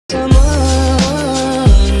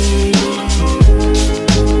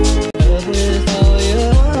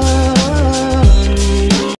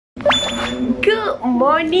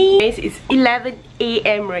morning! Guys, it's 11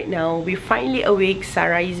 AM right now. We're finally awake.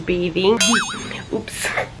 Sarah is bathing. Oops.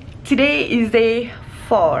 Today is day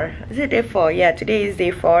 4. Is it day 4? Yeah, today is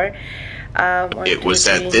day 4. It was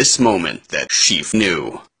at this moment that she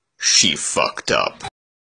knew she fucked up.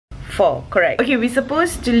 4, correct. Okay, we're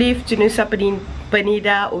supposed to leave to Nusa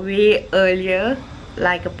Penida way earlier,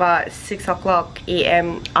 like about 6 o'clock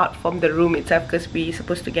AM out from the room itself, because we're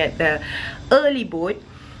supposed to get the early boat.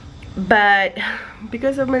 But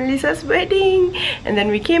because of Melissa's wedding, and then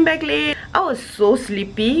we came back late, I was so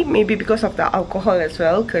sleepy. Maybe because of the alcohol as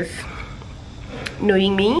well, because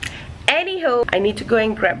knowing me. Anyhow, I need to go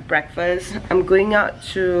and grab breakfast. I'm going out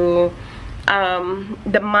to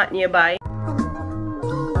the mart nearby.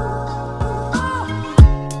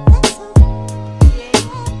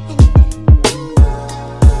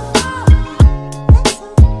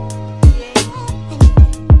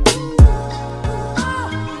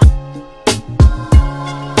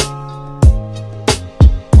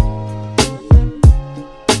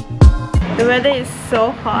 The weather is so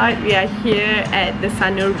hot. We are here at the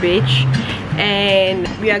Sanur Beach and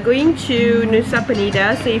we are going to Nusa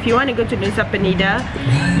Penida. So if you want to go to Nusa Penida,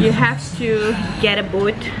 you have to get a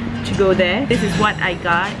boat to go there. This is what I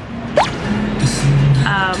got.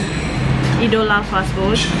 Idola fast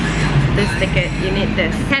boat. This ticket, you need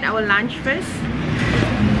this. Had our lunch first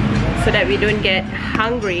so that we don't get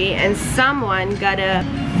hungry, and someone got a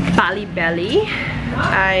Bali belly.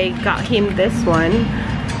 I got him this one.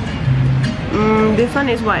 This one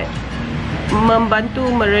is what?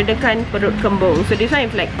 Membantu meredakan perut kembung. So this one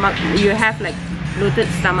is like, you have like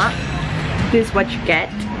bloated stomach. This is what you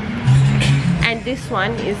get. And this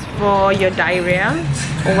one is for your diarrhea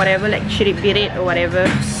or whatever, like cirit-birit or whatever.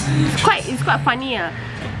 It's quite funny.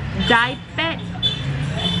 Dipet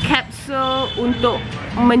capsule untuk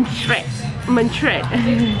mencret.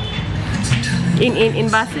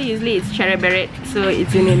 In bahasa usually it's cerit-birit, so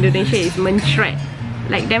it's in Indonesia it's mencret.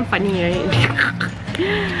 Like damn funny, right?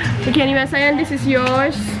 Okay, anyway, sayang, this is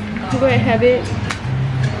yours. Go ahead, have it.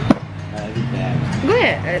 Go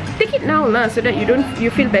ahead, take it now lah, so that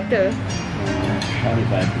you feel better.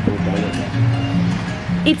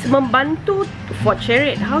 It's membantu for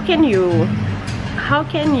cerit. How can you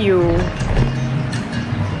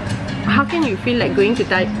feel like going to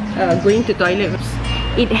toilet?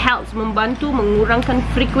 It helps membantu mengurangkan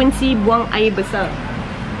frekuensi buang air besar.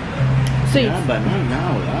 So it's but not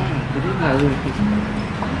now lah.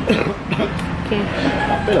 Okay.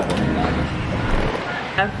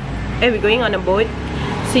 We're going on a boat.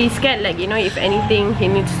 So he's scared, like, you know, if anything he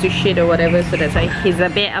needs to shit or whatever, so that's why he's a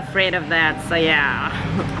bit afraid of that. So yeah,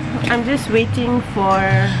 I'm just waiting for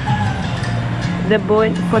the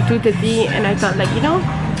boat for 2:30, and I thought, like, you know,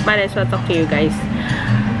 might as well talk to you guys.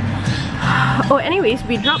 Oh, anyways,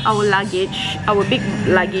 we dropped our luggage, our big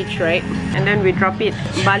luggage, right? And then we drop it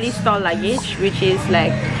Bali store luggage, which is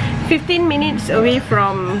like 15 minutes away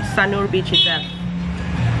from Sanur Beach itself.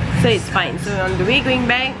 So it's fine. So on the way going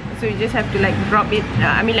back, so we just have to like drop it.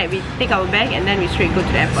 I mean, like, we take our bag and then we straight go to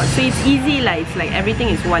the airport. So it's easy, like, it's like everything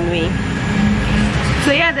is one way.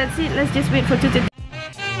 So yeah, that's it. Let's just wait for 2:30.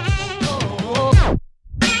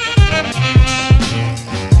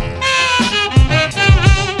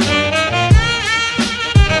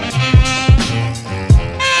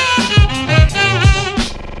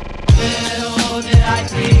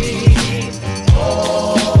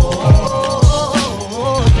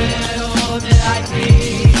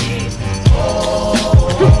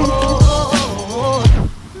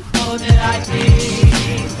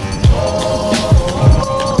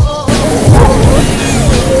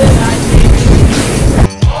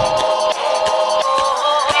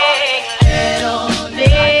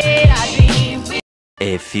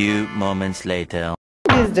 A few moments later.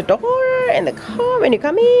 This is the door and the car. When you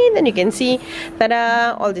come in, then you can see,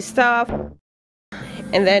 tada, all this stuff,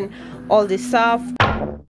 and then all this stuff,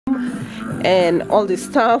 and all this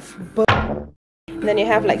stuff. And then you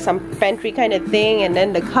have like some pantry kind of thing, and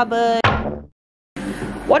then the cupboard.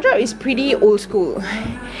 Wardrobe is pretty old school,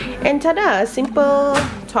 and tada, simple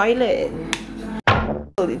toilet.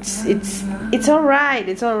 It's alright,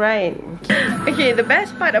 it's alright. Okay, the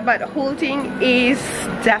best part about the whole thing is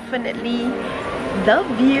definitely the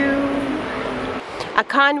view. I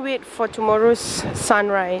can't wait for tomorrow's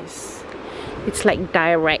sunrise. It's like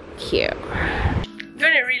direct here.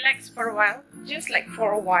 Gonna relax for a while, just like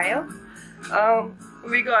for a while.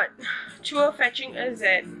 We got tour fetching us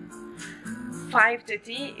at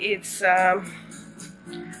 5:30. It's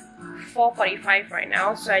 4:45 right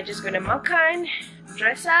now, so I just gonna makan,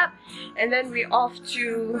 dress up, and then we're off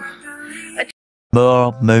to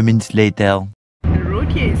More moments later. the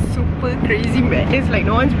road here is super super crazy madness like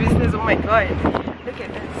no one's business. Oh my god. Look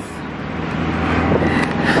at this.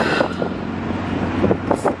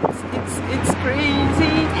 It's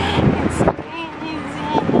crazy. It's crazy.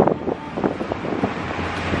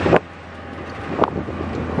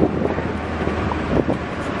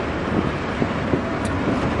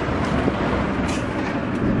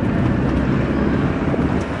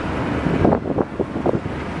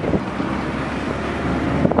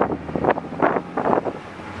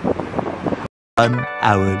 An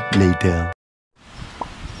hour later.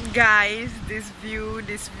 Guys, this view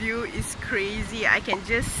is crazy. I can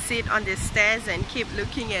just sit on the stairs and keep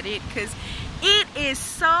looking at it because it is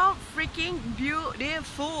so freaking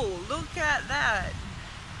beautiful. Look at that.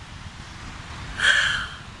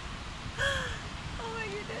 Oh my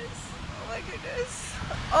goodness. Oh my goodness.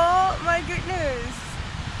 Oh my goodness.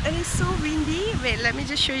 And it's so windy. Wait, let me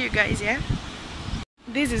just show you guys, yeah?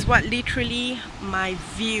 This is what literally my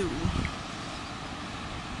view.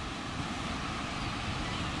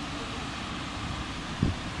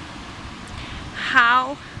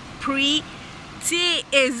 How pretty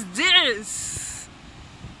is this?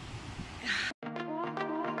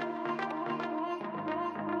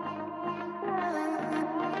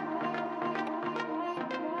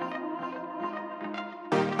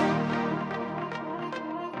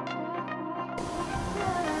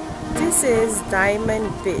 This is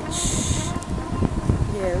Diamond Beach.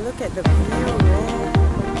 Yeah, look at the view, man.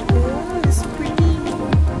 Oh, it's pretty.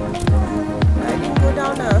 I didn't go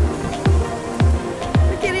down now.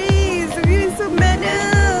 So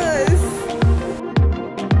manners.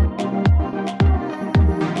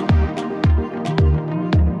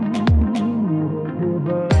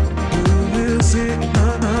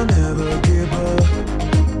 I never give up.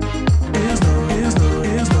 Is no,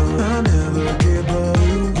 I never give up.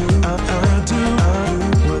 I do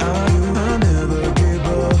what I do. I never give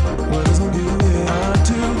up. What is on you? I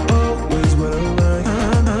do always what I like.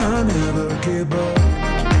 I never give up.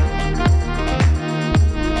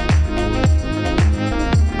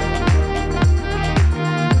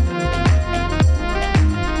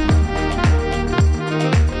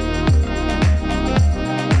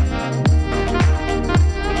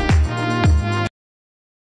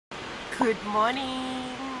 Good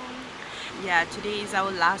morning. Yeah, today is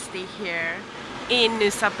our last day here in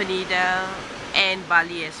Nusa Penida and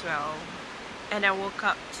Bali as well. And I woke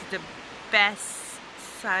up to the best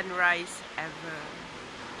sunrise ever.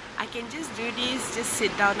 I can just do this, just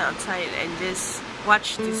sit down outside and just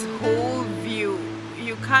watch this whole view.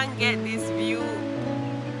 You can't get this view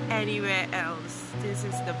anywhere else. This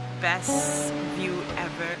is the best view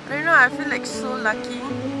ever. I don't know, I feel like so lucky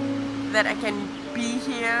that I can be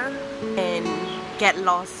here and get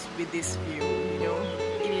lost with this view, you know.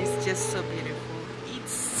 It is just so beautiful.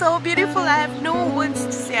 It's so beautiful. I have no words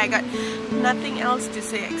to say. I got nothing else to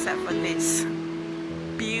say except for this.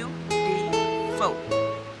 Beautiful.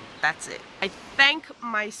 That's it. I thank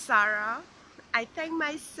my Sarah. I thank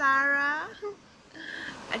my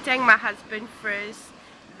husband first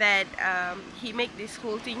that he made this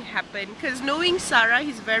whole thing happen, because knowing Sarah,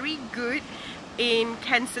 he's very good in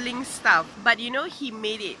cancelling stuff, but you know, he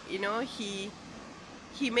made it, you know, he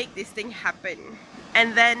made this thing happen.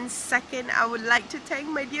 And then second, I would like to thank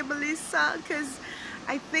my dear Melissa, because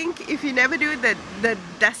I think if you never do the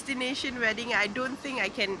destination wedding, I don't think I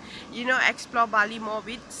can, you know, explore Bali more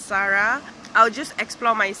with Sarah. I'll just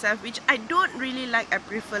explore myself, which I don't really like. I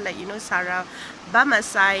prefer, like, you know, Sarah by my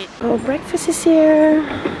side. Oh, breakfast is here.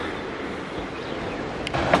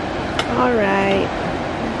 Alright.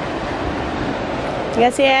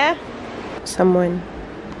 Yes, yeah? Someone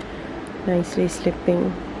nicely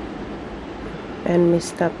sleeping and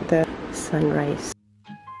missed up the sunrise.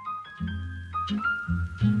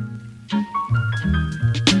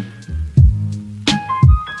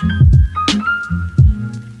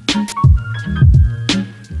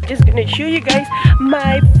 Just gonna show you guys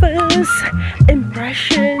my first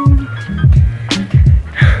impression.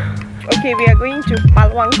 Okay, we are going to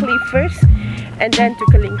Paluang Cliff first and then to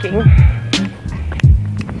Kelinking.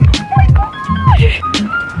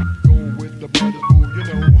 Go with the brothers, boo, you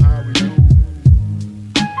know how we do.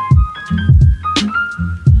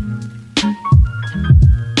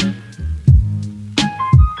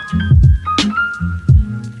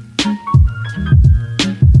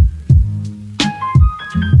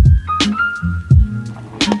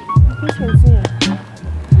 You can see it.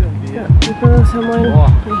 Yeah, people, someone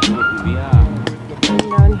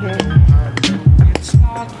down here. It's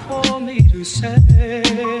hard for me to say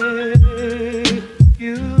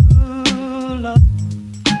you love.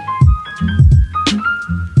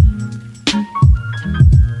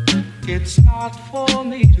 It's not hard for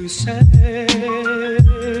me to say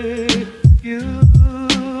you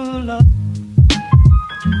love.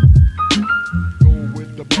 Go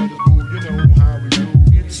with the brothers, boo, you know how we do.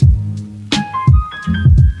 It's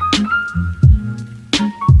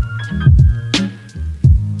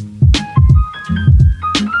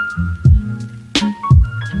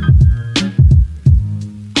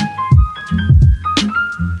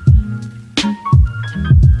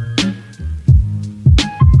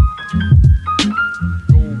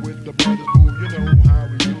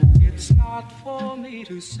for me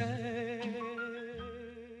to say.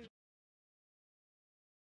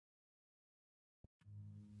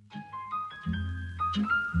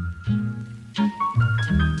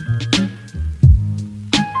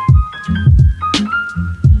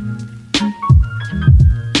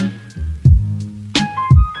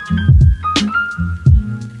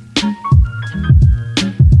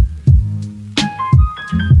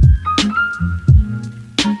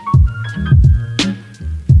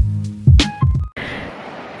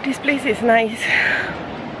 This place is nice.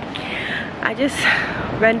 I just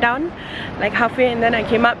went down like halfway and then I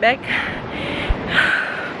came up back.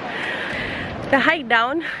 The hike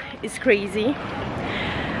down is crazy.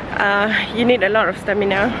 You need a lot of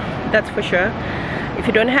stamina, that's for sure. If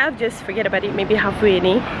you don't have, just forget about it, maybe halfway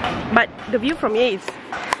any. But the view from here is,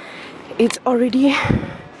 it's already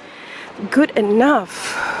good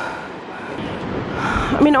enough.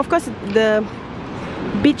 I mean, of course the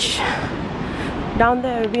beach down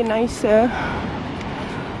there will be nicer,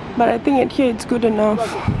 but I think at here it's good enough.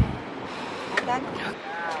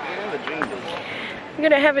 We're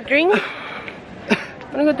gonna have a drink.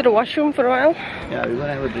 I'm gonna go to the washroom for a while. Yeah, we're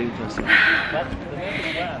gonna have a drink first.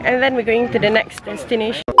 And then we're going to the next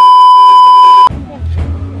destination.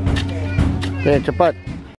 Okay, cepat.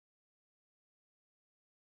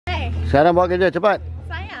 Hey, Sekarang bawa kerja, cepat.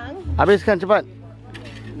 sayang. Habiskan cepat.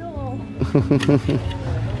 No.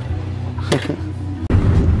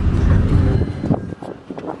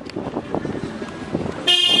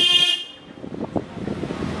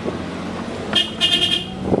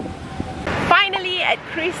 At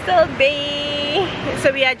Crystal Bay,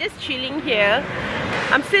 so we are just chilling here.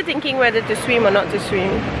 I'm still thinking whether to swim or not to swim,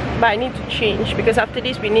 but I need to change because after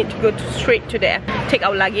this we need to go straight to the take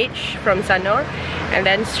our luggage from Sanur and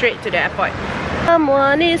then straight to the airport.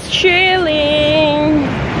 Someone is chilling.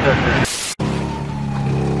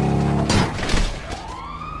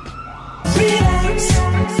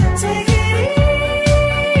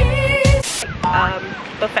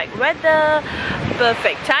 Perfect weather,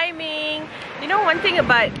 perfect timing. You know, one thing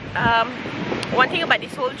about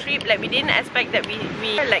this whole trip, like we didn't expect that we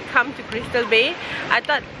like come to Crystal Bay. I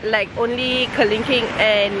thought like only Kelinking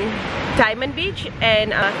and Diamond Beach,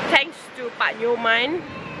 and thanks to Pak Nyoman,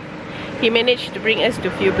 he managed to bring us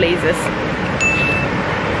to a few places.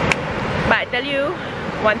 But I tell you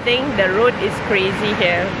one thing, the road is crazy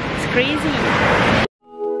here. It's crazy.